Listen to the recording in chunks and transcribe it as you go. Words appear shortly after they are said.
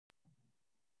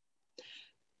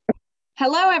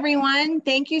Hello, everyone.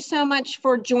 Thank you so much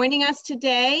for joining us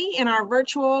today in our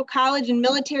virtual college and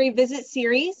military visit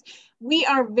series. We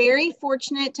are very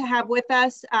fortunate to have with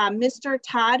us Mr.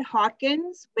 Todd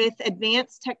Hawkins with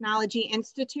Advanced Technology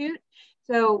Institute.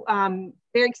 So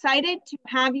very excited to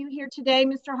have you here today,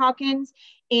 Mr. Hawkins.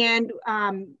 And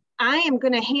I am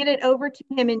going to hand it over to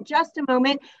him in just a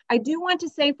moment. I do want to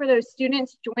say for those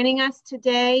students joining us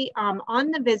today on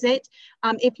the visit,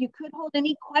 if you could hold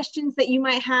any questions that you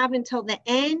might have until the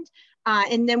end,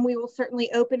 and then we will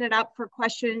certainly open it up for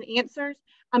question and answers.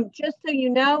 Just so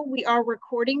you know, we are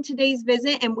recording today's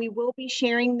visit and we will be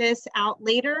sharing this out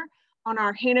later on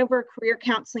our Hanover Career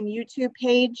Counseling YouTube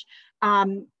page.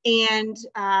 With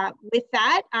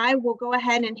that, I will go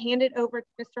ahead and hand it over to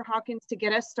Mr. Hawkins to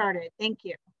get us started. Thank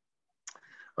you.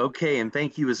 Okay, and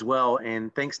thank you as well.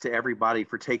 And thanks to everybody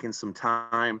for taking some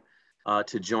time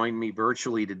to join me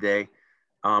virtually today.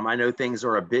 I know things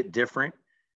are a bit different,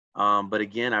 but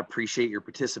again, I appreciate your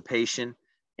participation.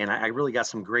 And I really got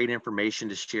some great information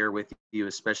to share with you,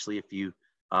 especially if you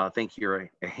think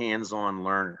you're a hands-on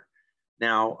learner.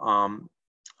 Now,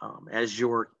 as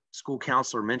your school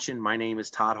counselor mentioned, my name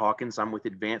is Todd Hawkins. I'm with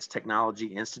Advanced Technology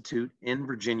Institute in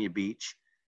Virginia Beach.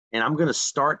 And I'm going to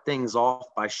start things off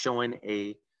by showing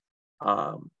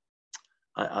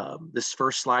this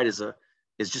first slide is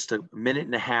just a 1.5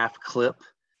 minute clip.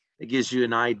 It gives you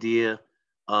an idea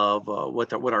of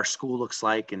what our school looks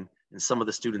like and some of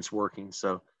the students working.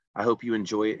 So I hope you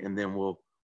enjoy it, and then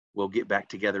we'll get back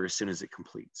together as soon as it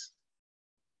completes.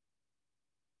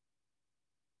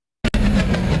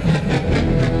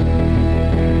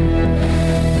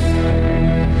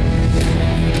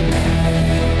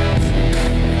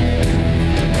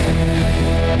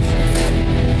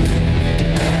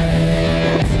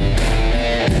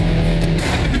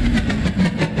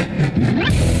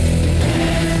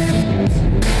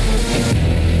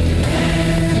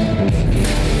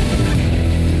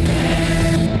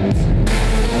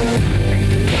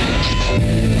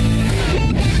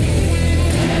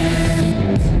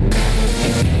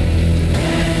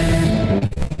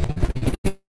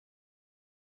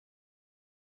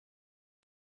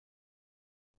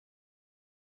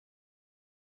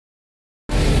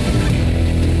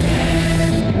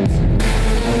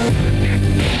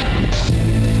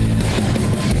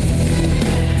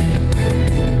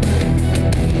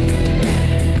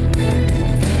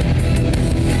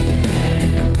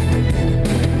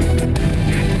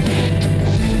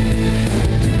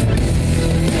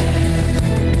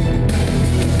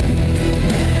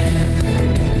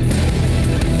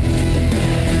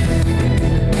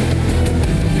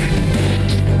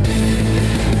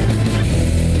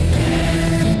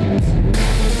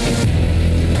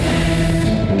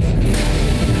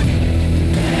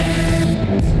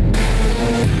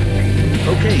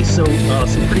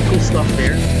 Some pretty cool stuff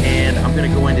there, and I'm going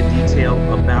to go into detail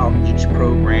about each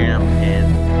program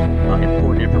and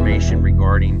important information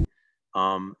regarding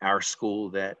our school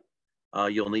that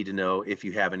you'll need to know if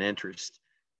you have an interest.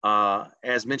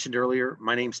 As mentioned earlier,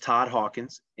 my name's Todd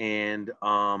Hawkins, and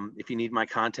if you need my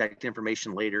contact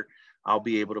information later, I'll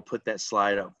be able to put that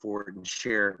slide up for it and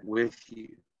share it with you.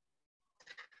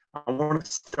 I want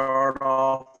to start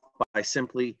off by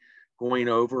simply going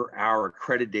over our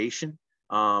accreditation.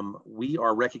 We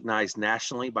are recognized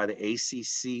nationally by the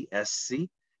ACCSC,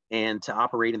 and to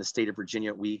operate in the state of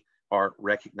Virginia, we are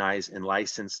recognized and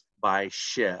licensed by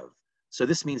SCHEV. So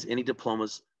this means any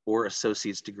diplomas or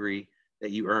associate's degree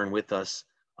that you earn with us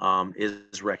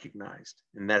is recognized,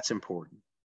 and that's important.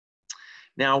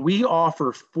 Now, we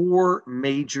offer 4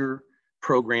 major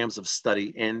programs of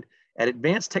study, and at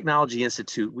Advanced Technology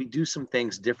Institute, we do some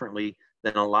things differently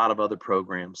than a lot of other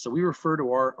programs. So we refer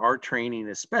to our training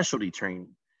as specialty training.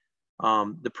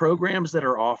 The programs that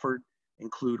are offered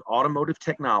include automotive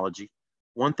technology.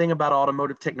 One thing about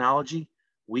automotive technology,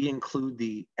 we include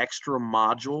the extra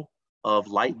module of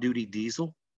light duty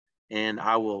diesel, and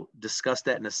I will discuss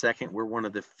that in a second. We're one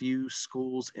of the few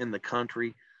schools in the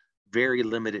country, very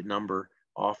limited number,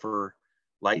 offer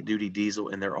light duty diesel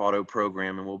in their auto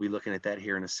program, and we'll be looking at that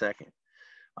here in a second.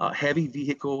 Heavy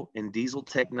vehicle and diesel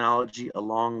technology,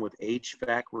 along with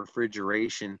HVAC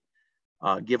refrigeration,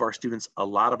 give our students a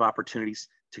lot of opportunities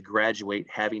to graduate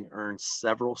having earned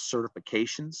several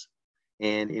certifications,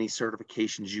 and any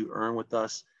certifications you earn with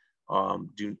us,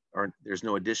 there's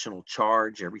no additional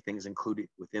charge. Everything's included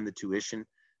within the tuition.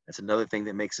 That's another thing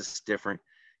that makes us different.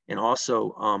 And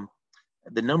also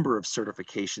the number of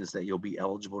certifications that you'll be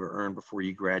eligible to earn before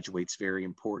you graduate is very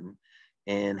important.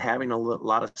 And having a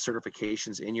lot of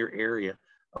certifications in your area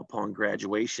upon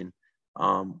graduation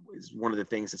is one of the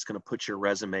things that's going to put your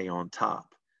resume on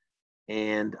top.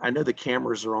 And I know the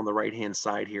cameras are on the right-hand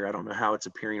side here. I don't know how it's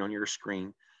appearing on your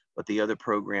screen, but the other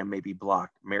program may be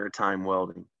blocked, maritime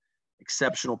welding.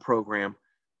 Exceptional program.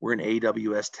 We're an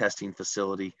AWS testing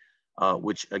facility,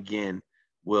 which again,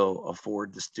 will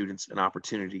afford the students an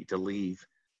opportunity to leave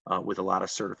with a lot of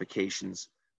certifications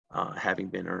having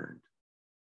been earned.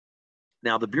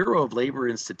 Now, the Bureau of Labor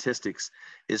and Statistics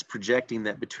is projecting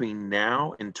that between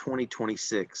now and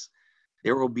 2026,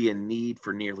 there will be a need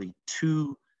for nearly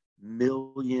 2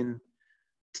 million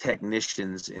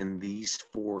technicians in these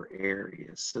 4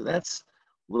 areas. So that's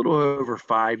a little over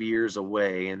 5 years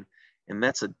away, and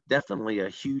that's definitely a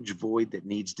huge void that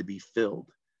needs to be filled.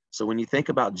 So when you think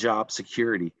about job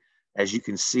security, as you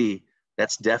can see,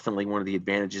 that's definitely one of the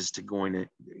advantages to going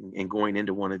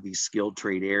into one of these skilled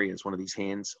trade areas, one of these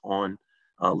hands-on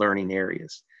learning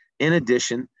areas. In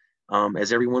addition,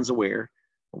 as everyone's aware,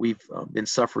 we've been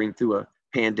suffering through a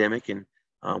pandemic, and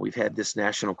we've had this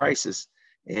national crisis,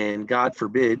 and God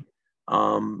forbid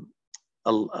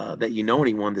that you know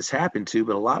anyone this happened to,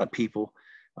 but a lot of people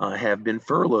have been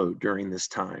furloughed during this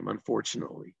time,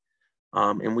 unfortunately.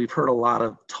 And we've heard a lot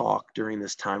of talk during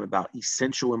this time about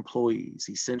essential employees,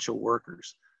 essential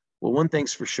workers. Well, one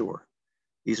thing's for sure,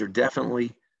 these are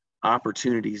definitely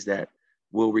opportunities that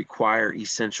will require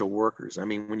essential workers. I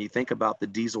mean, when you think about the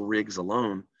diesel rigs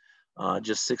alone,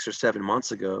 just 6 or 7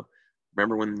 months ago,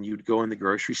 remember when you'd go in the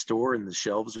grocery store and the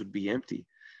shelves would be empty?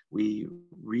 We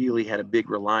really had a big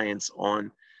reliance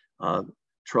on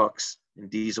trucks and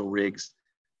diesel rigs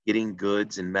getting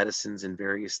goods and medicines and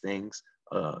various things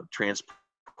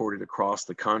transported across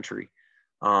the country.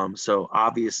 So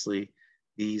obviously,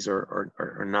 these are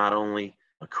not only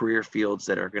career fields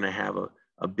that are going to have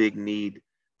a big need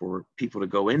for people to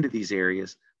go into these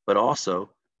areas, but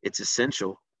also it's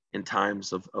essential in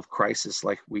times of crisis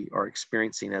like we are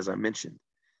experiencing, as I mentioned.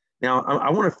 Now,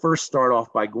 I want to first start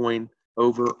off by going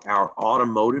over our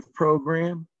automotive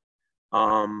program.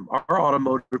 Our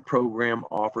automotive program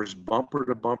offers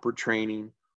bumper-to-bumper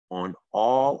training on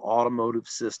all automotive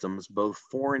systems, both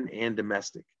foreign and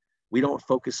domestic. We don't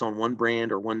focus on one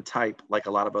brand or one type like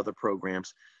a lot of other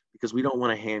programs because we don't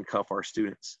want to handcuff our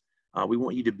students. We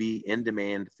want you to be in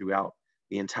demand throughout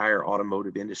the entire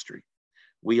automotive industry.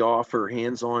 We offer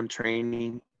hands-on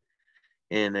training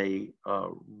in a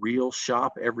real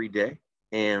shop every day.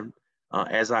 And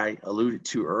as I alluded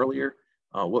to earlier,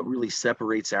 what really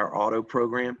separates our auto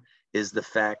program is the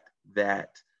fact that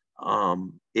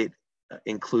it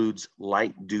includes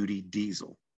light duty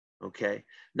diesel, okay?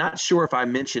 Not sure if I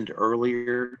mentioned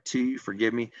earlier to you,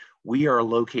 forgive me, we are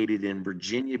located in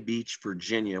Virginia Beach,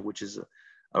 Virginia, which is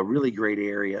a really great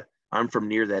area. I'm from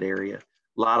near that area.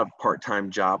 A lot of part-time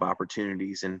job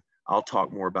opportunities, and I'll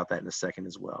talk more about that in a second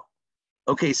as well.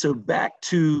 Okay, so back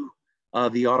to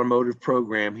the automotive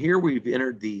program. Here we've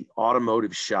entered the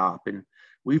automotive shop, and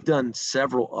we've done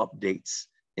several updates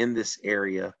in this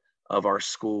area of our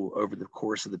school over the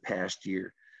course of the past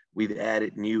year. We've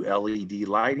added new LED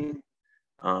lighting.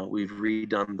 We've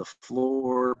redone the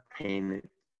floor, painted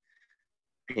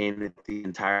the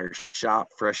entire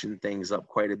shop, freshened things up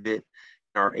quite a bit.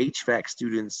 Our HVAC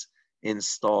students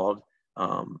installed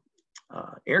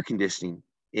air conditioning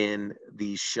in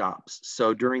these shops.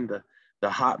 So during the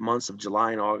hot months of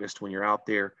July and August, when you're out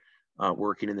there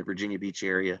working in the Virginia Beach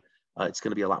area, it's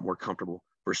going to be a lot more comfortable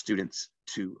for students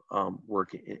to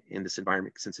work in this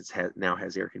environment since it now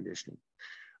has air conditioning.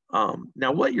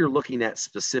 Now, what you're looking at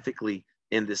specifically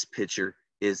in this picture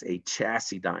is a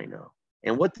chassis dyno.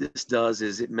 And what this does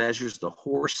is it measures the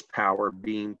horsepower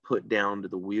being put down to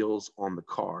the wheels on the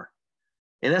car.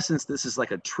 In essence, this is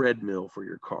like a treadmill for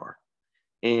your car.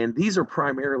 And these are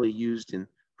primarily used in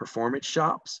performance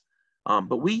shops,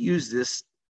 but we use this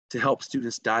to help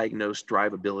students diagnose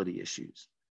drivability issues.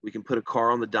 We can put a car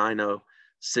on the dyno,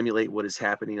 simulate what is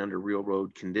happening under real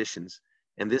road conditions,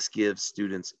 and this gives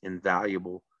students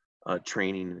invaluable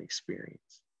training and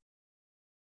experience.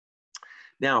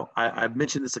 Now, I've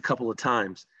mentioned this a couple of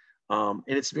times, and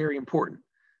it's very important.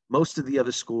 Most of the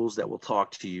other schools that will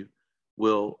talk to you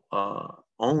will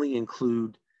only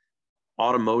include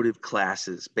automotive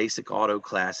classes, basic auto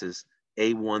classes,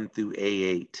 A1 through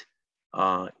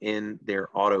A8 in their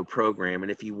auto program.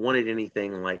 And if you wanted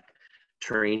anything like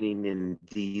training in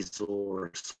diesel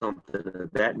or something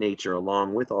of that nature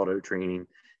along with auto training,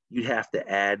 you'd have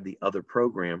to add the other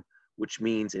program, which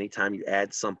means anytime you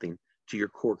add something to your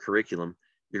core curriculum,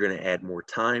 you're going to add more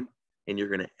time and you're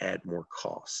going to add more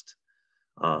cost.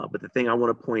 But the thing I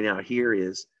want to point out here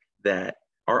is that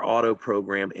our auto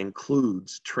program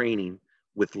includes training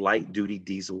with light duty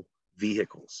diesel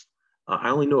vehicles. I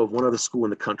only know of one other school in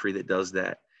the country that does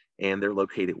that, and they're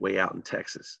located way out in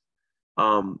Texas.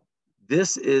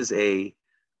 This is a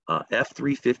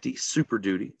F350 Super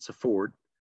Duty. It's a Ford,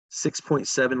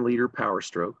 6.7 liter Power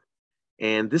Stroke.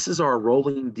 And this is our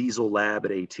rolling diesel lab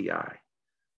at ATI.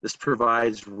 This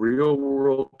provides real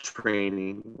world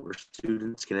training where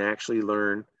students can actually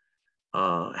learn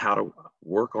how to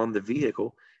work on the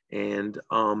vehicle. And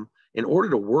in order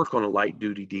to work on a light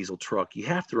duty diesel truck, you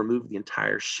have to remove the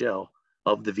entire shell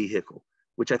of the vehicle,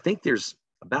 which I think there's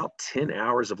about 10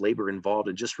 hours of labor involved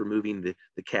in just removing the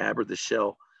cab or the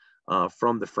shell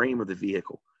from the frame of the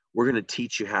vehicle. We're going to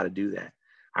teach you how to do that.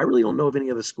 I really don't know of any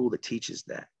other school that teaches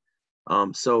that.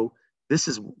 So this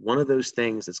is one of those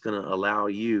things that's going to allow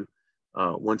you,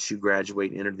 once you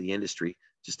graduate and enter the industry,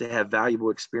 just to have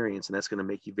valuable experience, and that's going to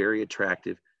make you very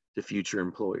attractive to future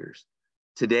employers.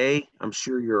 Today, I'm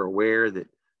sure you're aware that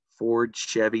Ford,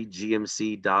 Chevy,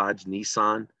 GMC, Dodge,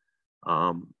 Nissan,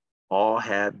 all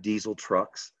have diesel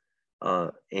trucks,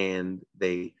 and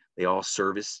they all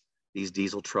service these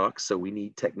diesel trucks. So we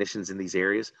need technicians in these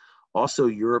areas. Also,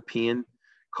 European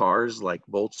cars like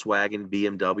Volkswagen,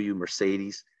 BMW,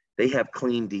 Mercedes, they have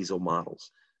clean diesel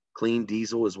models. Clean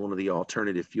diesel is one of the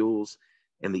alternative fuels,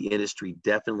 and the industry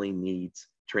definitely needs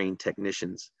trained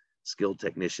technicians, skilled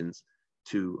technicians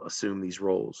to assume these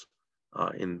roles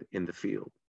in the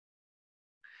field.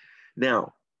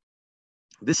 Now,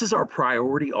 this is our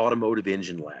priority automotive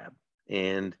engine lab,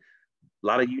 and a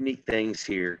lot of unique things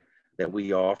here that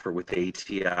we offer with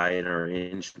ATI in our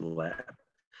engine lab.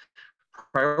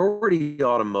 Priority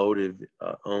Automotive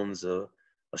owns a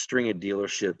string of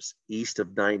dealerships east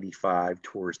of 95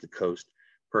 towards the coast.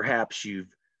 Perhaps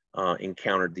you've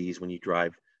encountered these when you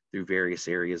drive through various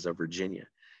areas of Virginia.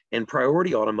 And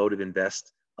Priority Automotive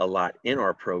invests a lot in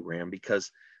our program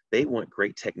because they want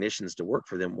great technicians to work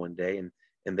for them one day, and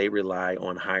they rely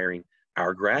on hiring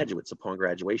our graduates upon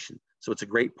graduation. So it's a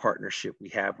great partnership we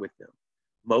have with them.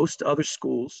 Most other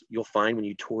schools, you'll find when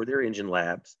you tour their engine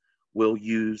labs, will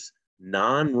use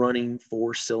non-running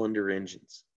 4-cylinder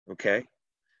engines, okay?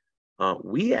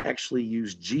 We actually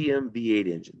use GM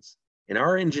V8 engines, and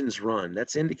our engines run.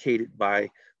 That's indicated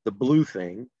by the blue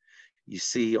thing you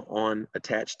see on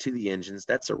attached to the engines.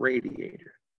 That's a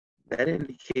radiator. That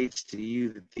indicates to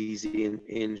you that these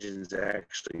engines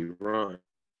actually run.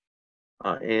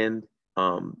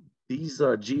 These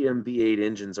GM V8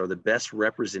 engines are the best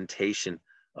representation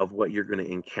of what you're going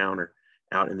to encounter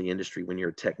out in the industry when you're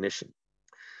a technician.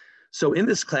 So in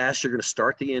this class, you're going to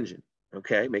start the engine,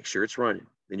 okay? Make sure it's running.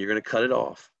 Then you're going to cut it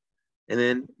off. And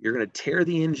then you're going to tear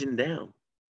the engine down.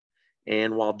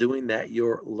 And while doing that,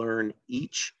 you'll learn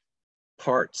each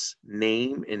part's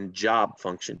name and job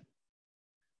function.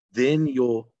 Then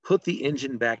you'll put the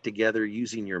engine back together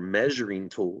using your measuring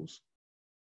tools.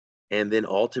 And then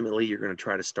ultimately, you're going to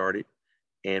try to start it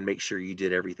and make sure you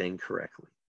did everything correctly.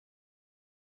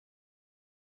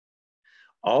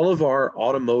 All of our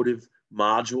automotive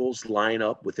modules line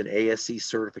up with an ASE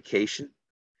certification.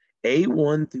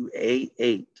 A1 through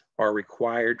A8 are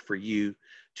required for you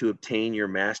to obtain your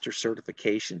master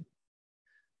certification.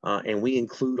 And we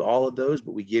include all of those,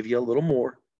 but we give you a little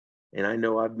more. And I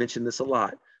know I've mentioned this a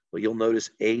lot, but you'll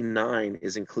notice A9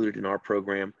 is included in our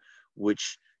program,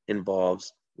 which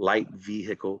involves light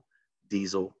vehicle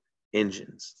diesel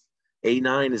engines.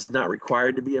 A9 is not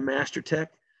required to be a master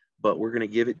tech, but we're going to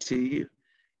give it to you.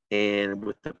 And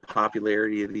with the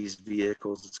popularity of these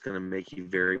vehicles, it's going to make you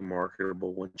very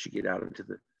marketable once you get out into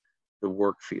the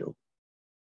work field.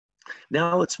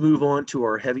 Now let's move on to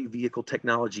our heavy vehicle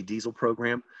technology diesel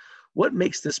program. What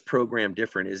makes this program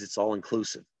different is it's all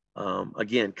inclusive.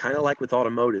 Again, kind of like with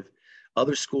automotive,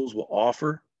 other schools will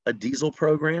offer a diesel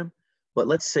program, but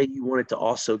let's say you wanted to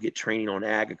also get training on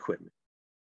ag equipment.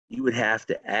 You would have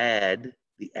to add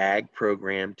the ag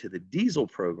program to the diesel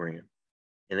program.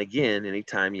 And again,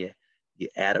 anytime you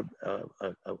add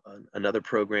another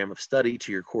program of study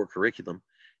to your core curriculum,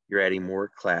 you're adding more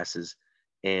classes,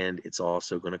 and it's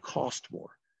also going to cost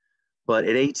more. But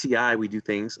at ATI, we do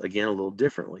things, again, a little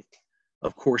differently.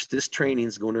 Of course, this training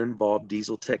is going to involve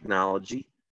diesel technology,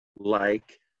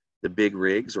 like the big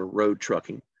rigs or road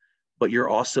trucking, but you're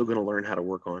also going to learn how to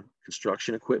work on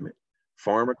construction equipment,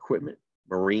 farm equipment,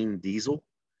 marine diesel,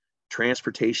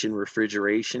 transportation,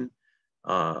 refrigeration,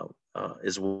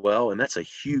 as well. And that's a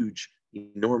huge,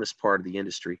 enormous part of the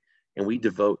industry. And we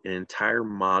devote an entire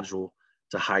module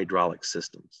to hydraulic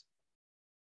systems.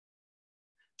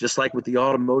 Just like with the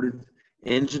automotive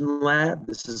engine lab,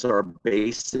 this is our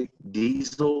basic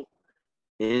diesel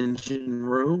engine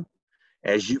room.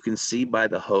 As you can see by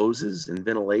the hoses and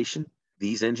ventilation,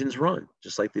 these engines run,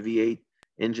 just like the V8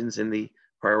 engines in the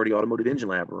Priority Automotive Engine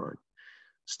Lab run.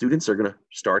 Students are going to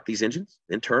start these engines,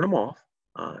 then turn them off,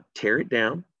 tear it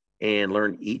down, and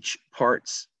learn each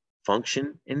part's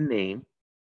function and name,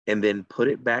 and then put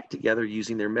it back together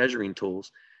using their measuring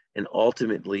tools, and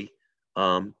ultimately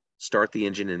start the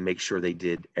engine and make sure they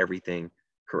did everything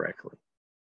correctly.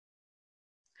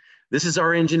 This is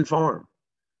our engine farm.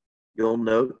 You'll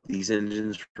note these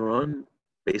engines run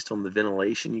based on the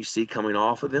ventilation you see coming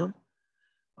off of them.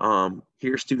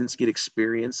 Here students get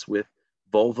experience with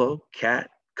Volvo, Cat,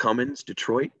 Cummins,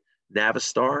 Detroit,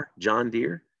 Navistar, John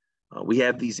Deere. We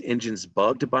have these engines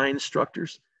bugged by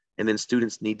instructors, and then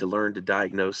students need to learn to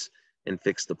diagnose and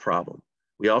fix the problem.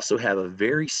 We also have a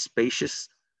very spacious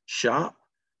shop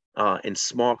and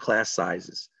small class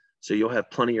sizes, so you'll have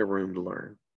plenty of room to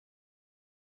learn.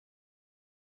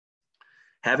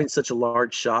 Having such a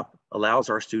large shop allows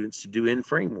our students to do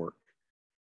in-frame work.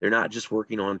 They're not just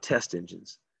working on test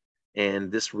engines,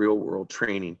 and this real-world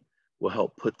training will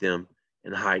help put them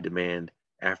in high demand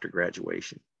after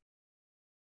graduation.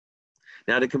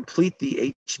 Now, to complete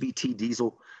the HVT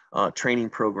diesel training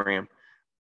program,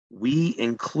 we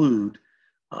include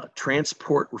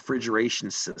transport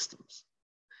refrigeration systems.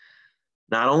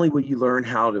 Not only will you learn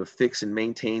how to fix and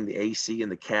maintain the AC in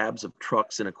the cabs of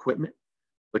trucks and equipment,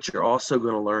 but you're also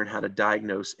going to learn how to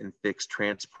diagnose and fix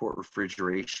transport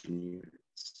refrigeration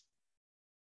units.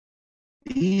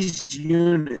 These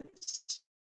units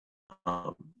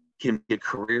can be a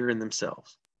career in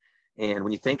themselves. And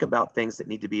when you think about things that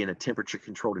need to be in a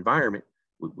temperature-controlled environment,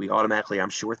 we automatically, I'm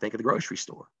sure, think of the grocery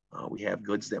store. We have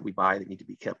goods that we buy that need to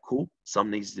be kept cool.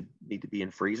 Some need to be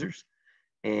in freezers.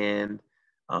 And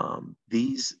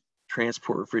these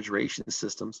transport refrigeration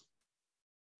systems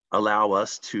allow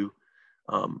us to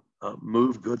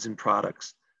move goods and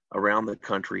products around the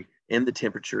country in the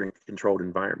temperature and controlled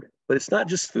environment. But it's not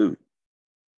just food.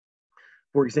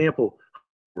 For example,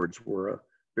 hoverboards were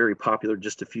very popular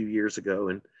just a few years ago,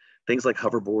 and things like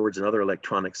hoverboards and other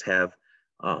electronics have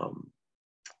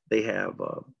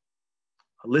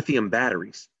lithium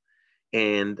batteries,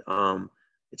 and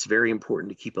it's very important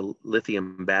to keep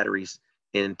lithium batteries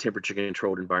in temperature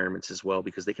controlled environments as well,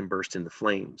 because they can burst into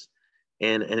flames.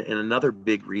 And another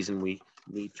big reason we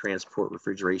need transport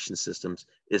refrigeration systems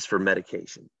is for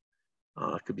medication,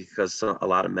 because a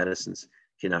lot of medicines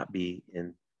cannot be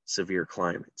in severe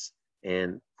climates.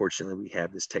 And fortunately, we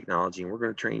have this technology, and we're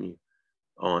going to train you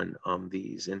on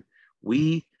these. And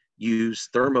we use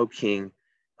Thermo King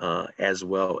as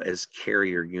well as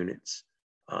carrier units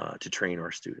to train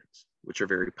our students, which are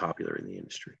very popular in the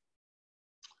industry.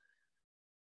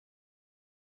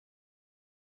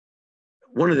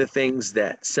 One of the things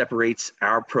that separates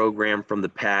our program from the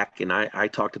pack, and I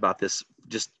talked about this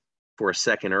just for a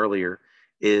second earlier,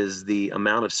 is the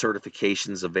amount of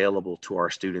certifications available to our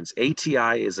students.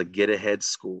 ATI is a get-ahead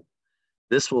school.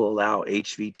 This will allow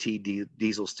HVT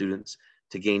diesel students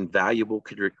to gain valuable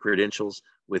credentials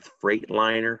with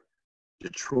Freightliner,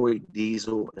 Detroit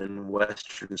Diesel, and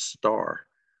Western Star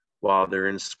while they're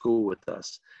in school with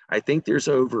us. I think there's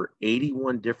over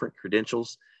 81 different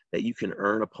credentials that you can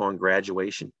earn upon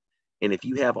graduation. And if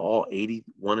you have all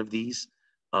 81 of these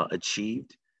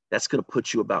achieved, that's going to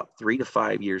put you about 3 to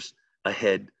 5 years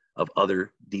ahead of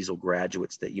other diesel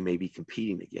graduates that you may be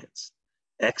competing against.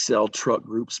 XL Truck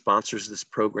Group sponsors this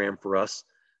program for us,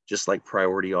 just like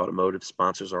Priority Automotive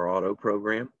sponsors our auto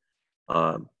program.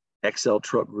 XL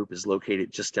Truck Group is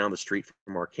located just down the street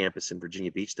from our campus in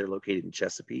Virginia Beach. They're located in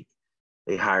Chesapeake.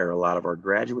 They hire a lot of our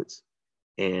graduates,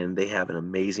 and they have an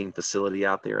amazing facility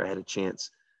out there. I had a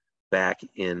chance back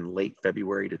in late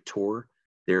February to tour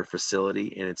their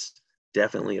facility, and it's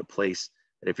definitely a place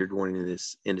that if you're going into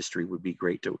this industry would be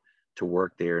great to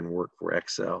work there and work for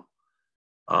XL.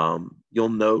 You'll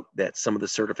note that some of the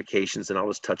certifications, and I'll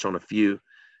just touch on a few,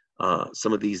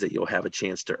 some of these that you'll have a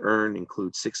chance to earn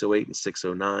include 608 and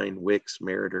 609, WIX,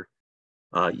 Meritor.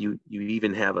 You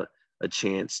even have a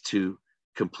chance to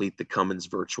complete the Cummins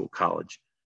Virtual College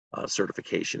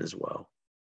certification as well.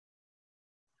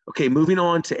 Okay, moving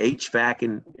on to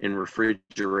HVAC and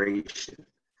refrigeration.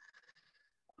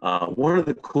 One of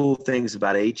the cool things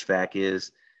about HVAC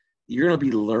is you're going to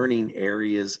be learning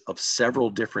areas of several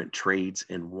different trades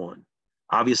in one.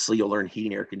 Obviously, you'll learn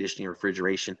heating, air conditioning,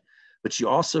 refrigeration, but you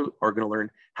also are going to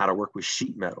learn how to work with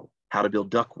sheet metal, how to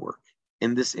build ductwork.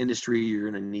 In this industry, you're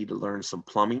going to need to learn some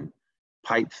plumbing,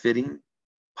 pipe fitting,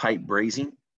 pipe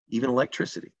brazing, even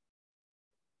electricity.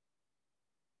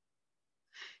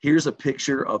 Here's a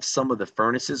picture of some of the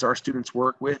furnaces our students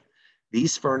work with.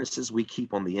 These furnaces we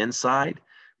keep on the inside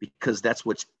because that's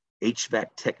what HVAC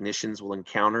technicians will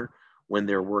encounter when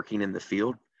they're working in the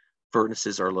field.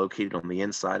 Furnaces are located on the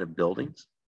inside of buildings.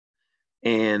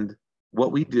 And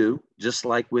what we do, just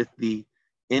like with the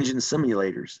engine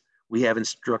simulators, we have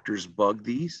instructors bug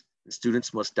these and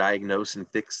students must diagnose and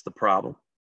fix the problem.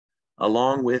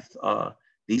 Along with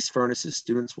these furnaces,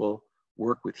 students will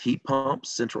work with heat pumps,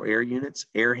 central air units,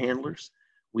 air handlers.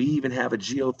 We even have a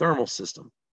geothermal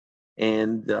system.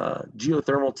 And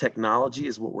geothermal technology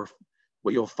is what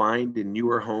you'll find in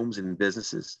newer homes and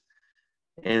businesses.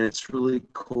 And it's really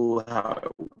cool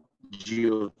how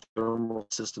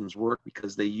geothermal systems work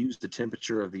because they use the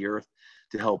temperature of the earth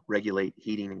to help regulate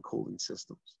heating and cooling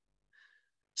systems.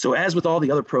 So as with all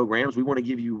the other programs, we want to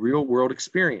give you real world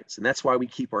experience. And that's why we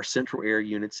keep our central air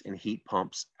units and heat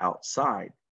pumps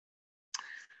outside.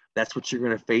 That's what you're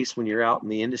going to face when you're out in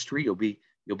the industry. You'll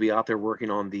be out there working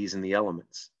on these in the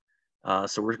elements.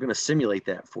 So we're going to simulate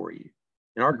that for you.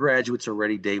 And our graduates are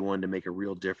ready day one to make a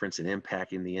real difference and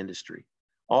impact in the industry.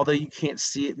 Although you can't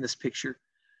see it in this picture,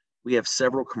 we have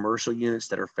several commercial units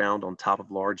that are found on top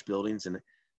of large buildings, and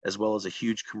as well as a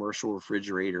huge commercial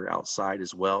refrigerator outside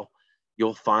as well.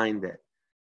 You'll find that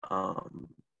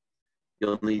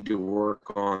you'll need to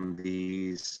work on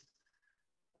these,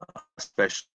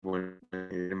 especially when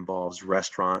it involves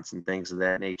restaurants and things of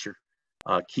that nature.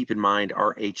 Keep in mind,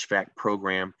 our HVAC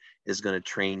program is going to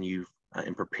train you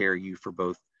and prepare you for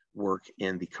both work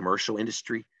in the commercial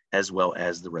industry as well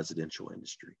as the residential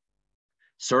industry.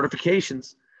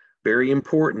 Certifications, very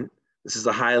important. This is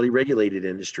a highly regulated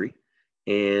industry,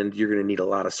 and you're going to need a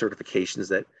lot of certifications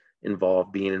that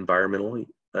involve being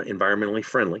environmentally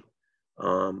friendly.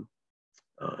 In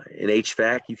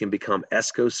HVAC, you can become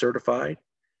ESCO certified,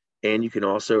 and you can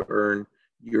also earn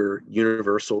your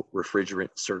universal refrigerant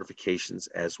certifications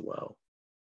as well.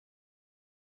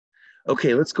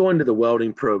 Okay, let's go into the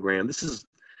welding program. This is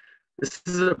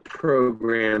a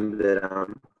program that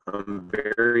I'm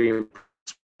very impressed.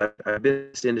 I've been in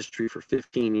this industry for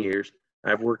 15 years.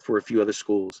 I've worked for a few other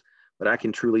schools, but I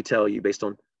can truly tell you, based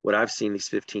on what I've seen these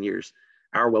 15 years,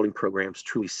 our welding program is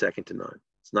truly second to none.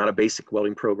 It's not a basic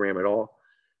welding program at all.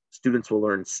 Students will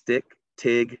learn stick,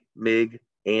 TIG, MIG,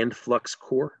 and flux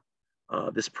core.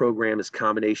 This program is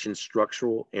combination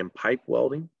structural and pipe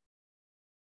welding.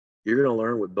 You're going to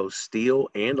learn with both steel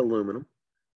and aluminum.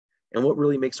 And what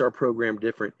really makes our program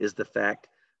different is the fact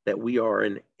that we are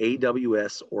an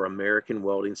AWS, or American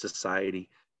Welding Society,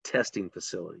 testing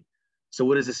facility. So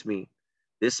what does this mean?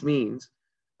 This means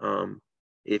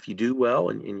if you do well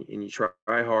and you try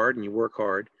hard and you work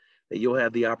hard, that you'll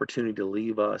have the opportunity to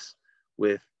leave us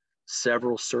with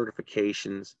several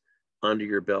certifications under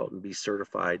your belt and be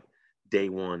certified day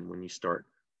one when you start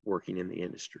working in the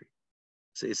industry.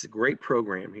 So it's a great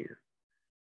program here.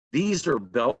 These are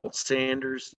belt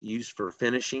sanders used for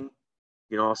finishing.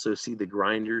 You can also see the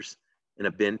grinders and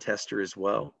a bend tester as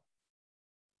well.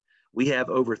 We have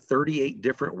over 38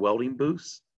 different welding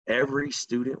booths. Every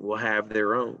student will have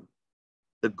their own.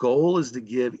 The goal is to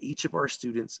give each of our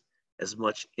students as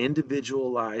much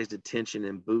individualized attention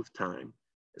and booth time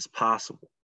as possible.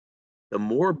 The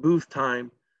more booth time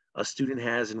a student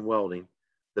has in welding,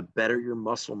 the better your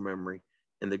muscle memory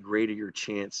and the greater your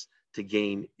chance to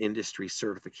gain industry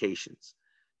certifications.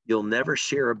 You'll never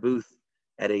share a booth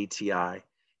at ATI,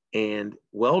 and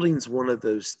welding's one of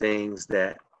those things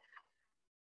that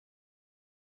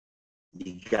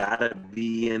you gotta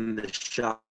be in the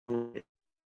shop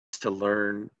to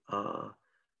learn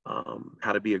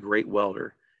how to be a great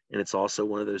welder. And it's also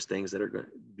one of those things that are going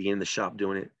to be in the shop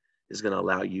doing it is going to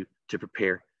allow you to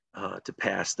prepare to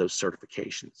pass those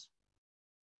certifications.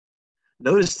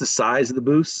 Notice the size of the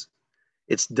booths.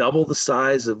 It's double the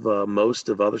size of most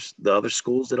of the other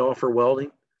schools that offer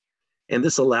welding. And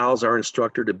this allows our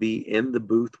instructor to be in the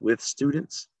booth with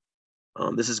students.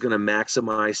 This is going to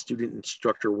maximize student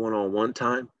instructor one-on-one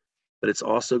time, but it's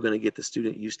also going to get the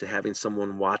student used to having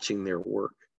someone watching their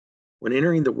work. When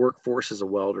entering the workforce as a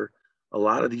welder, a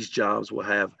lot of these jobs will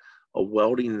have a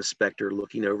welding inspector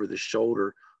looking over the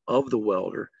shoulder of the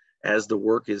welder as the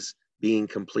work is being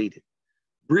completed.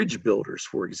 Bridge builders,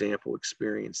 for example,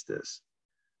 experience this.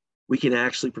 We can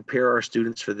actually prepare our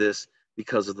students for this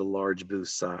because of the large booth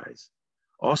size.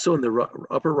 Also, in the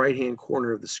upper right-hand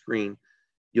corner of the screen,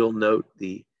 you'll note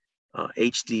the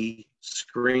HD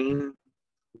screen.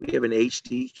 We have an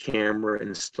HD camera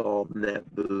installed in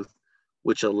that booth,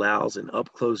 which allows an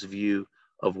up-close view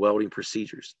of welding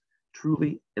procedures.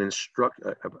 Truly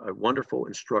a wonderful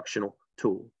instructional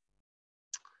tool.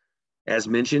 As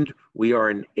mentioned, we are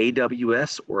an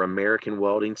AWS, or American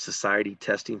Welding Society,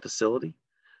 testing facility.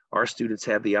 Our students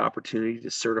have the opportunity to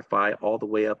certify all the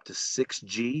way up to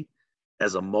 6G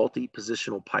as a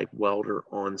multi-positional pipe welder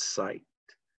on site.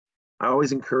 I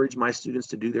always encourage my students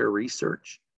to do their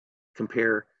research,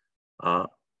 compare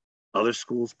other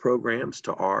schools' programs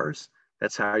to ours.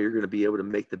 That's how you're going to be able to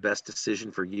make the best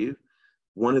decision for you.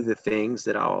 One of the things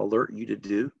that I'll alert you to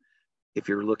do if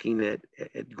you're looking at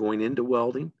going into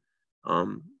welding,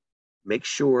 make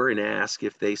sure and ask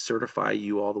if they certify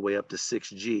you all the way up to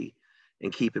 6G.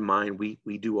 And keep in mind,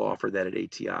 we do offer that at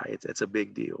ATI. It's a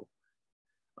big deal.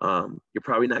 You're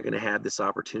probably not going to have this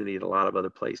opportunity at a lot of other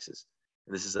places.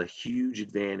 And this is a huge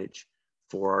advantage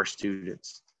for our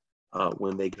students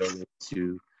when they go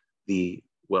into the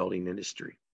welding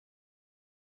industry.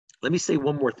 Let me say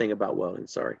one more thing about welding,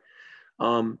 sorry.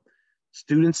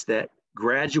 Students that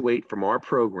graduate from our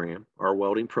program, our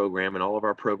welding program, and all of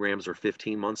our programs are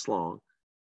 15 months long.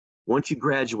 Once you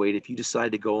graduate, if you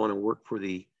decide to go on and work for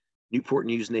the Newport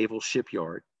News Naval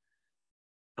Shipyard,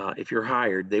 if you're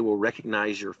hired, they will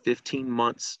recognize your 15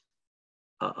 months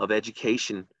of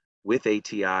education with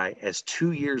ATI as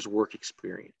 2 years work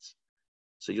experience.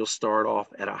 So you'll start off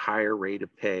at a higher rate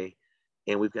of pay,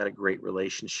 and we've got a great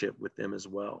relationship with them as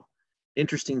well.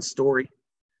 Interesting story.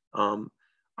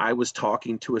 I was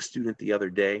talking to a student the other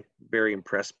day, very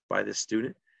impressed by this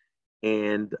student.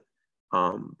 And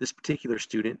this particular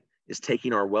student is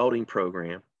taking our welding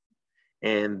program,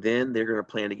 and then they're going to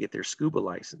plan to get their scuba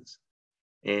license.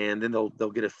 And then they'll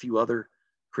get a few other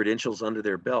credentials under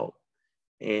their belt.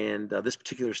 And this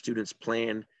particular student's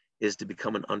plan is to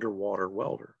become an underwater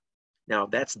welder. Now,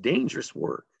 that's dangerous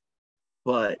work,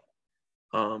 but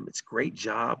it's a great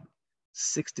job,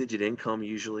 6-digit income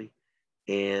usually,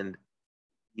 and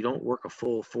you don't work a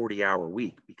full 40-hour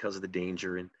week because of the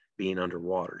danger in being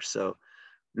underwater. So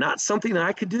not something that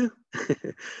I could do,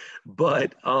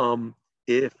 but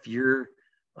if you're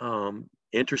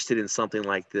interested in something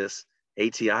like this,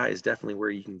 ATI is definitely where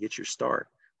you can get your start.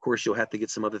 Of course, you'll have to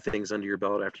get some other things under your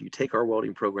belt after you take our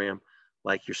welding program,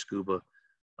 like your scuba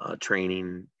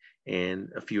training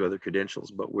and a few other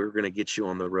credentials, but we're going to get you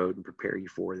on the road and prepare you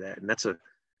for that. And that's a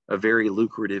very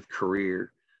lucrative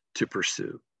career to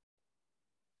pursue.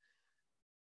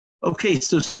 Okay,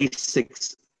 so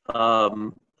basics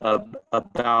about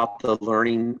the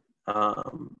learning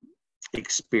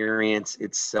experience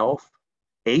itself.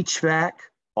 HVAC,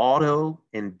 auto,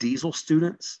 and diesel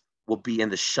students will be in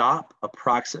the shop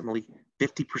approximately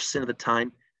 50% of the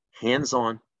time,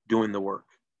 hands-on doing the work.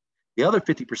 The other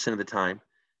 50% of the time,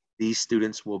 these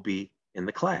students will be in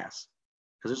the class,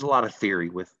 because there's a lot of theory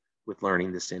with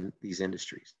learning this in these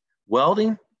industries.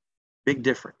 Welding, big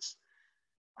difference.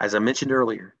 As I mentioned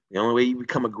earlier, the only way you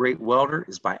become a great welder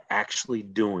is by actually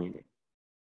doing it.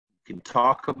 You can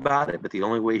talk about it, but the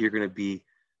only way you're going to be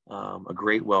a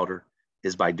great welder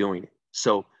is by doing it.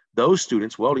 So those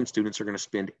students, welding students, are going to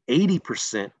spend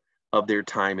 80% of their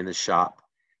time in the shop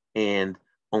and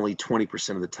only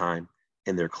 20% of the time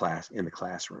in their class, in the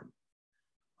classroom.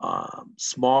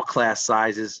 Small class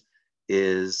sizes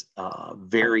is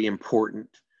very important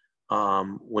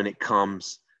when it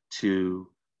comes to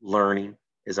learning,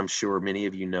 as I'm sure many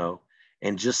of you know.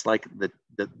 And just like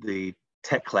the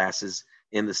tech classes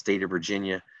in the state of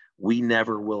Virginia, we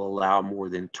never will allow more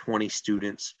than 20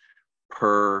 students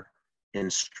per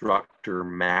instructor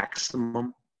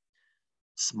maximum.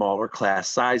 Smaller class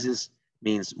sizes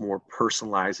means more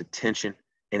personalized attention,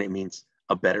 and it means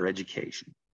a better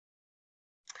education.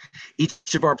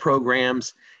 Each of our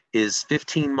programs is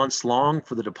 15 months long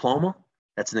for the diploma.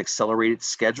 That's an accelerated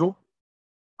schedule.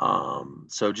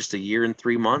 So just a year and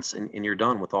 3 months, and you're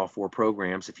done with all 4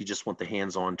 programs if you just want the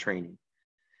hands-on training.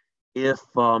 If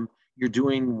you're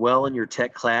doing well in your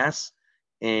tech class,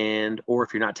 or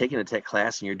if you're not taking a tech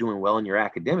class and you're doing well in your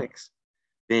academics,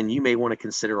 then you may want to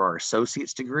consider our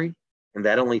associate's degree, and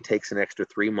that only takes an extra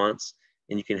 3 months,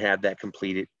 and you can have that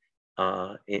completed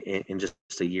in just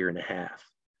a year and a half.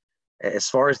 As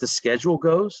far as the schedule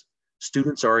goes,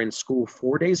 students are in school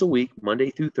 4 days a week,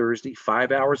 Monday through Thursday,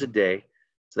 5 hours a day.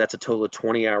 So that's a total of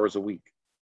 20 hours a week.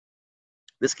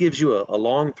 This gives you a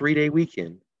long 3-day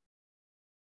weekend.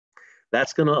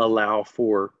 That's going to allow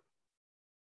for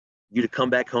you to come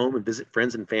back home and visit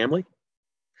friends and family.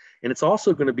 And it's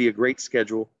also going to be a great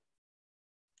schedule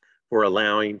for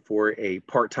allowing for a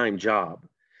part-time job.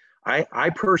 I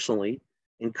personally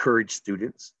encourage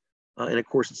students, and of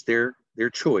course it's their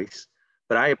choice,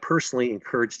 but I personally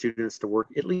encourage students to work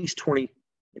at least 20,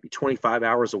 maybe 25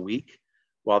 hours a week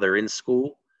while they're in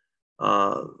school.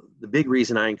 The big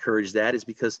reason I encourage that is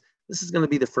because this is going to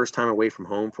be the first time away from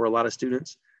home for a lot of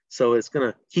students. So it's going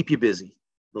to keep you busy.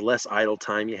 The less idle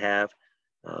time you have,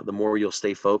 the more you'll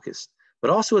stay focused.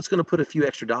 But also it's going to put a few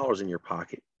extra dollars in your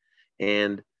pocket.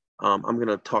 And I'm going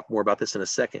to talk more about this in a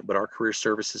second, but our career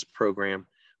services program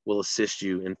will assist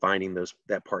you in finding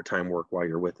that part-time work while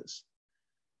you're with us.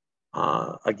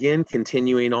 Again,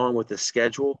 continuing on with the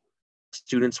schedule,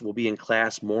 students will be in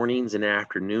class mornings and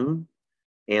afternoon,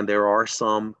 and there are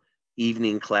some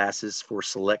evening classes for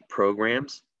select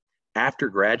programs. After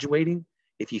graduating,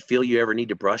 if you feel you ever need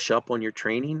to brush up on your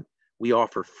training, we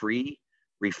offer free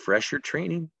refresher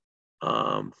training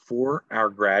for our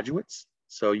graduates.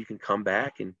 So you can come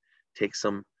back and take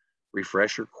some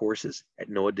refresher courses at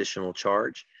no additional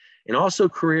charge. And also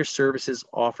Career Services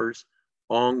offers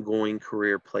ongoing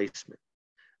career placement.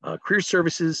 Career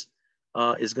Services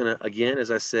is going to, again,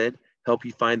 as I said, help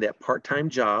you find that part-time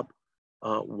job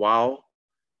while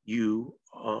you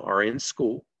are in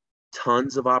school.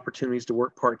 Tons of opportunities to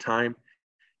work part-time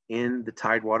in the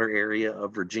Tidewater area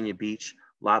of Virginia Beach.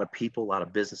 A lot of people, a lot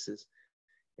of businesses,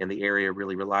 and the area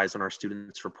really relies on our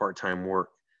students for part-time work.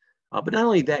 But not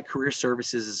only that, Career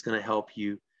Services is going to help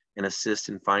you and assist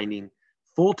in finding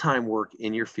full-time work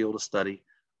in your field of study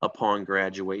upon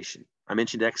graduation. I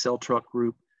mentioned XL Truck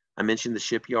Group. I mentioned the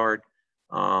shipyard.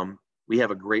 We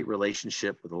have a great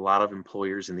relationship with a lot of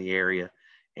employers in the area,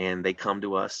 and they come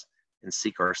to us and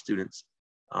seek our students.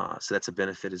 So that's a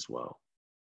benefit as well.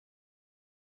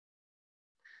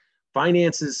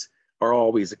 Finances are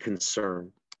always a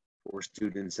concern for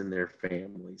students and their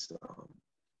families.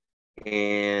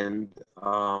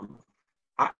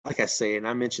 Like I say, and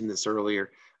I mentioned this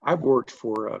earlier, I've worked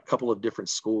for a couple of different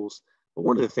schools, but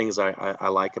one of the things I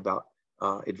like about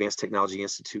Advanced Technology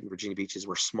Institute in Virginia Beach is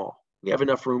we're small. We have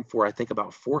enough room for, I think,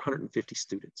 about 450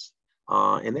 students.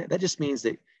 And that just means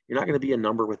that you're not going to be a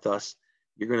number with us.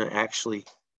 You're going to actually,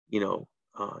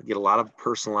 get a lot of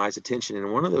personalized attention.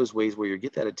 And one of those ways where you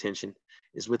get that attention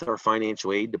is with our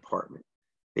financial aid department.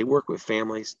 They work with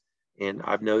families, and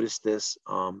I've noticed this.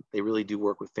 They really do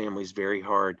work with families very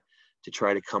hard to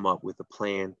try to come up with a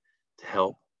plan to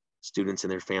help students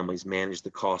and their families manage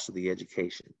the cost of the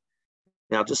education.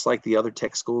 Now, just like the other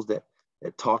tech schools that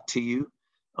talk to you,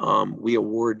 we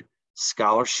award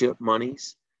scholarship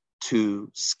monies to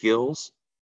skills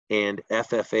and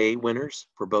FFA winners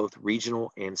for both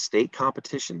regional and state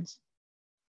competitions.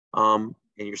 And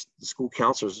the school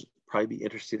counselors probably be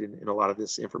interested in a lot of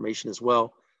this information as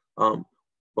well.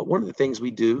 But one of the things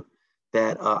we do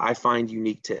that I find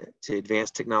unique to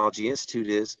Advanced Technology Institute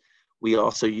is we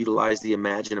also utilize the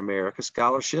Imagine America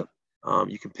Scholarship.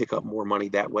 You can pick up more money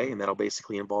that way, and that'll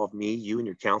basically involve me, you, and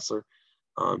your counselor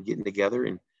getting together,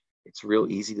 and it's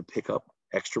real easy to pick up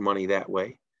extra money that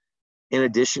way. In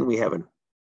addition, we have an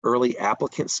early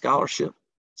applicant scholarship.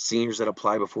 Seniors that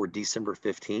apply before December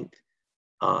 15th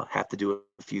have to do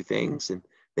a few things, and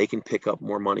they can pick up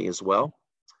more money as well.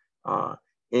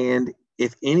 And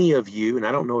if any of you, and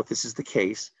I don't know if this is the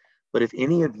case, but if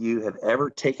any of you have ever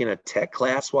taken a tech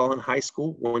class while in high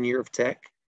school, 1 year of tech,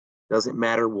 doesn't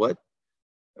matter what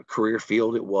career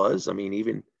field it was. I mean,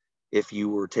 even if you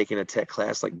were taking a tech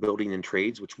class like building and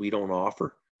trades, which we don't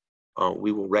offer,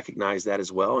 we will recognize that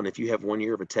as well. And if you have 1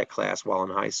 year of a tech class while in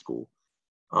high school,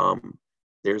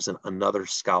 there's another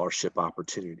scholarship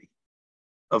opportunity.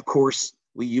 Of course,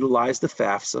 we utilize the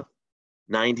FAFSA.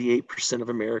 98% of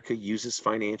America uses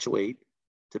financial aid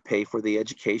to pay for the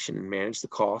education and manage the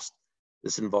cost.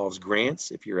 This involves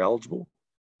grants, if you're eligible,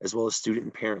 as well as student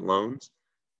and parent loans.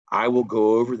 I will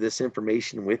go over this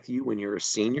information with you when you're a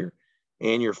senior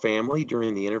and your family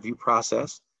during the interview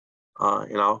process.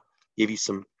 And I'll give you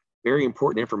some very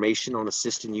important information on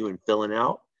assisting you in filling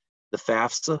out the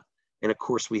FAFSA. And of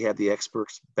course, we have the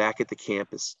experts back at the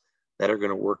campus that are going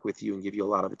to work with you and give you a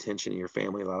lot of attention, and your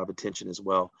family a lot of attention as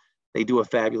well. They do a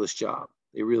fabulous job.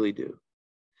 They really do.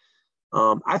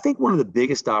 I think one of the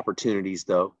biggest opportunities,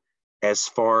 though, as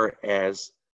far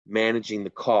as managing the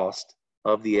cost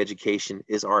of the education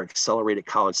is our accelerated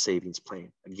college savings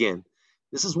plan. Again,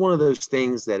 this is one of those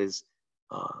things that is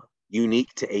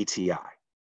unique to ATI.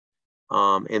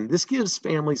 And this gives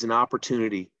families an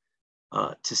opportunity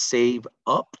to save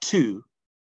up to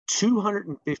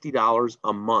 $250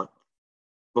 a month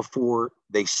before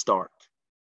they start.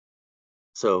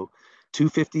 So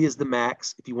 $250 is the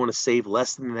max. If you want to save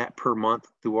less than that per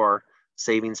month through our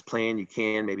savings plan, you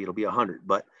can. Maybe it'll be $100.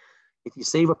 But if you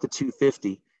save up to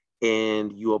 $250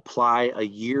 and you apply a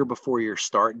year before your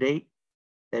start date,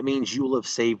 that means you will have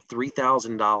saved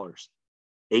 $3,000.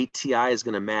 ATI is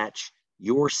going to match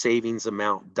your savings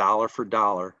amount dollar for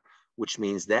dollar, which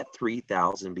means that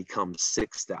 $3,000 becomes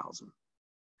 $6,000.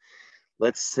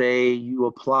 Let's say you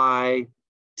apply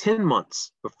 10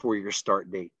 months before your start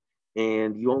date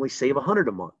and you only save $100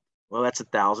 a month. Well, that's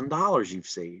 $1,000 you've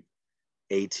saved.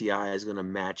 ATI is going to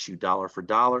match you dollar for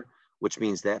dollar, which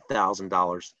means that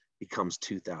 $1,000 becomes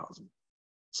 $2,000.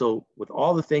 So with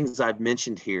all the things I've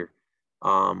mentioned here,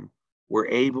 we're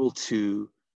able to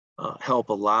help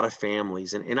a lot of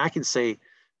families. And I can say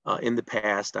in the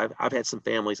past, I've had some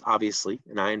families, obviously,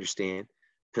 and I understand,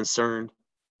 concerned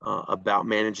about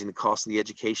managing the cost of the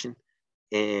education.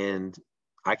 And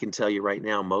I can tell you right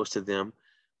now, most of them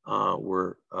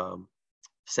were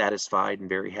satisfied and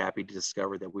very happy to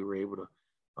discover that we were able to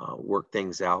work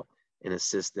things out and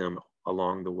assist them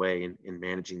along the way in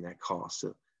managing that cost.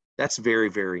 So that's very,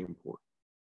 very important.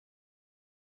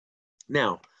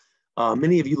 Now,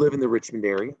 many of you live in the Richmond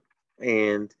area,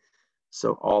 and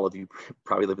so all of you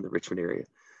probably live in the Richmond area.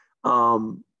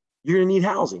 You're gonna need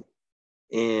housing,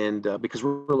 and because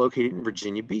we're located in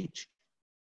Virginia Beach.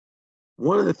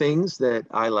 One of the things that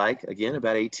I like, again,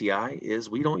 about ATI is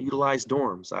we don't utilize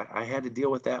dorms. I had to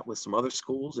deal with that with some other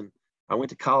schools, and I went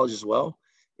to college as well,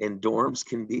 and dorms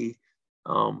can be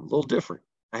a little different.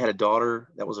 I had a daughter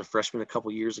that was a freshman a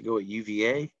couple years ago at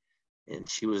UVA, and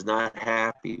she was not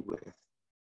happy with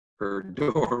her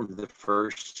dorm the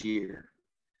first year.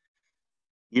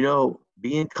 You know,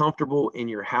 being comfortable in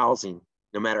your housing,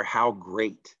 no matter how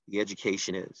great the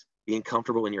education is, being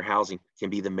comfortable in your housing can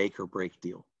be the make or break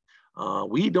deal.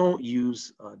 We don't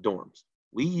use dorms.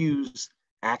 We use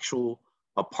actual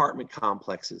apartment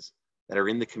complexes that are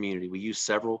in the community. We use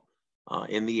several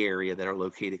in the area that are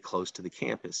located close to the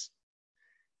campus.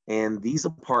 And these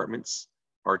apartments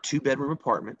are 2-bedroom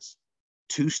apartments,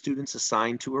 2 students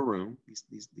assigned to a room.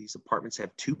 These apartments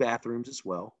have 2 bathrooms as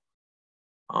well.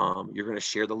 You're going to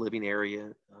share the living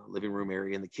room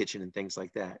area and the kitchen and things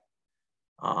like that.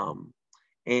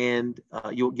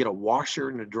 You'll get a washer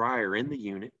and a dryer in the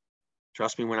unit.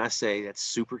 Trust me when I say that's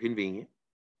super convenient.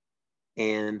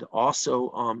 And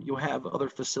also, you'll have other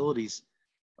facilities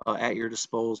at your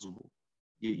disposal.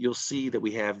 You'll see that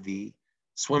we have the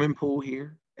swimming pool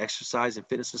here, exercise and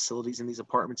fitness facilities in these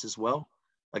apartments as well.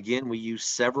 Again, we use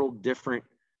several different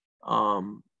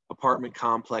apartment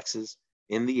complexes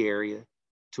in the area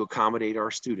to accommodate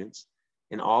our students,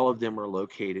 and all of them are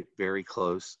located very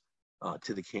close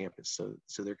to the campus,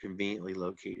 so they're conveniently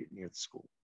located near the school.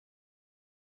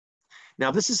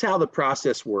 Now, this is how the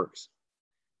process works.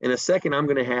 In a second, I'm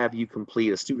going to have you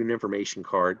complete a student information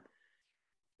card,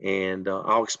 and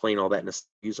I'll explain all that and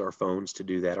use our phones to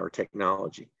do that, our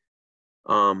technology.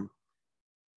 In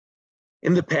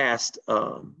the past,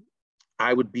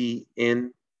 I would be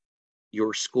in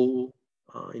your school,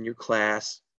 in your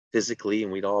class physically,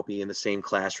 and we'd all be in the same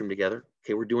classroom together.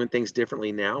 Okay, we're doing things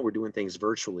differently now. We're doing things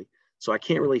virtually. So I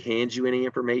can't really hand you any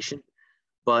information,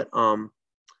 but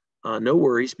no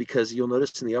worries, because you'll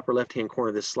notice in the upper left-hand corner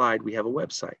of this slide, we have a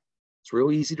website. It's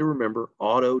real easy to remember,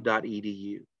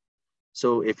 auto.edu.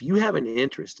 So if you have an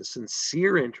interest, a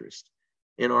sincere interest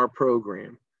in our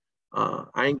program,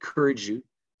 I encourage you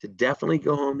to definitely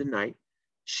go home tonight,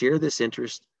 share this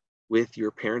interest with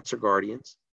your parents or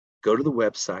guardians, go to the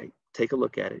website, take a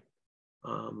look at it,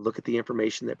 look at the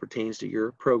information that pertains to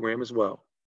your program as well.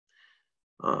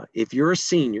 If you're a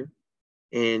senior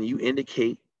and you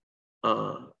indicate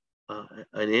an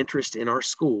interest in our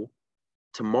school,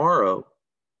 tomorrow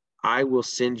I will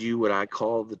send you what I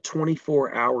call the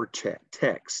 24-hour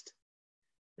text.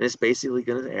 And it's basically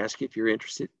going to ask you if you're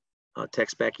interested.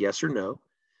 Text back yes or no.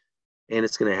 And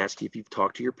it's going to ask you if you've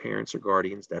talked to your parents or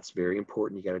guardians. That's very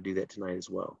important. You got to do that tonight as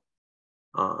well.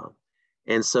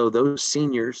 And so those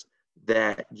seniors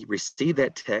that receive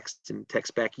that text and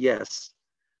text back yes,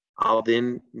 I'll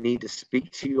then need to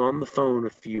speak to you on the phone a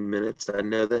few minutes. I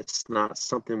know that's not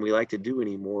something we like to do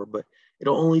anymore, but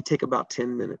it'll only take about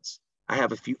 10 minutes. I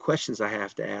have a few questions I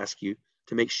have to ask you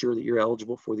to make sure that you're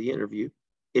eligible for the interview.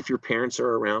 If your parents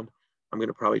are around, I'm going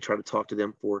to probably try to talk to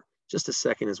them for just a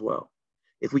second as well.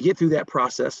 If we get through that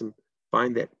process and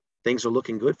find that things are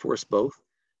looking good for us both,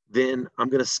 then I'm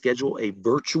going to schedule a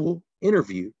virtual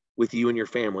interview with you and your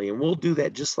family. And we'll do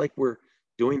that just like we're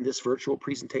doing this virtual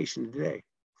presentation today.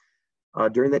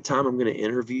 During that time, I'm going to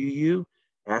interview you,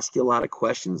 ask you a lot of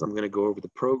questions. I'm going to go over the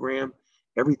program,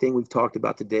 everything we've talked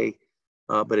about today,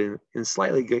 but in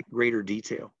slightly greater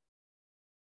detail.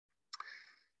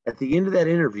 At the end of that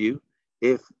interview,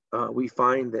 if we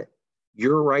find that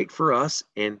you're right for us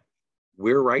and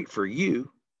we're right for you,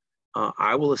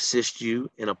 I will assist you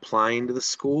in applying to the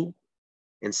school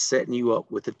and setting you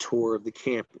up with a tour of the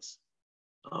campus.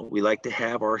 We like to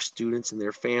have our students and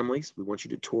their families. We want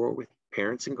you to tour with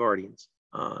parents and guardians.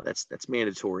 That's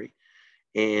mandatory.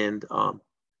 And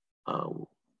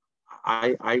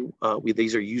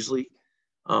these are usually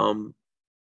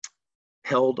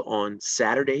held on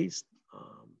Saturdays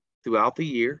throughout the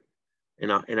year.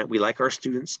 And we like our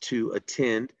students to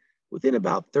attend within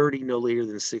about 30, no later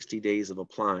than 60 days of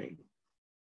applying.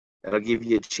 That'll give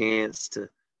you a chance to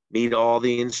meet all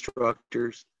the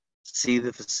instructors, see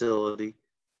the facility.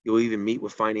 You'll even meet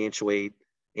with financial aid,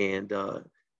 and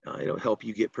it'll help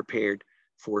you get prepared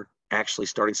for actually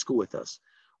starting school with us.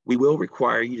 We will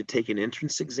require you to take an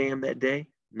entrance exam that day.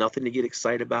 Nothing to get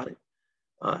excited about it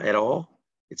at all.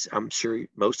 I'm sure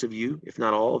most of you, if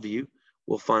not all of you,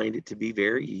 will find it to be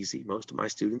very easy. Most of my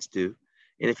students do.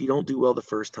 And if you don't do well the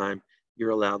first time,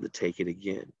 you're allowed to take it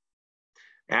again.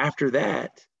 After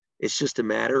that, it's just a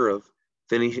matter of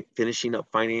finishing up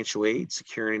financial aid,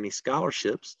 securing any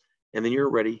scholarships, and then you're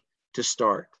ready to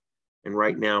start. And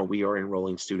right now we are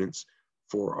enrolling students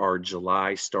for our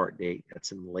July start date.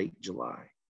 That's in late July.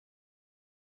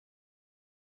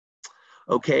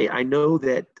 Okay, I know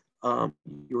that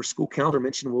your school calendar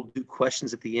mentioned we'll do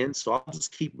questions at the end, so I'll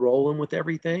just keep rolling with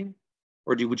everything.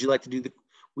 Or would you like to do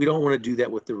we don't want to do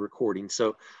that with the recording.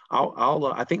 So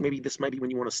I think maybe this might be when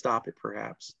you want to stop it,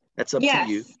 perhaps. That's up to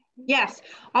you. Yes,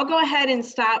 I'll go ahead and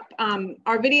stop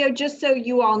our video just so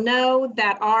you all know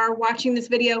that are watching this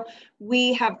video.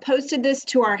 We have posted this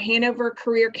to our Hanover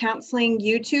Career Counseling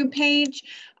YouTube page.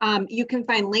 You can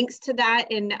find links to that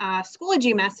in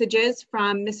Schoology messages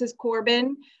from Mrs.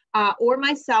 Corbin or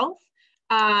myself,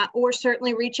 or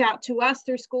certainly reach out to us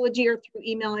through Schoology or through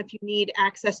email if you need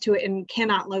access to it and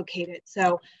cannot locate it.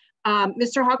 So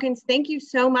Mr. Hawkins, thank you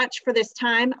so much for this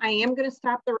time. I am going to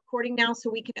stop the recording now so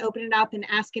we can open it up and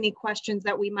ask any questions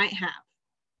that we might have.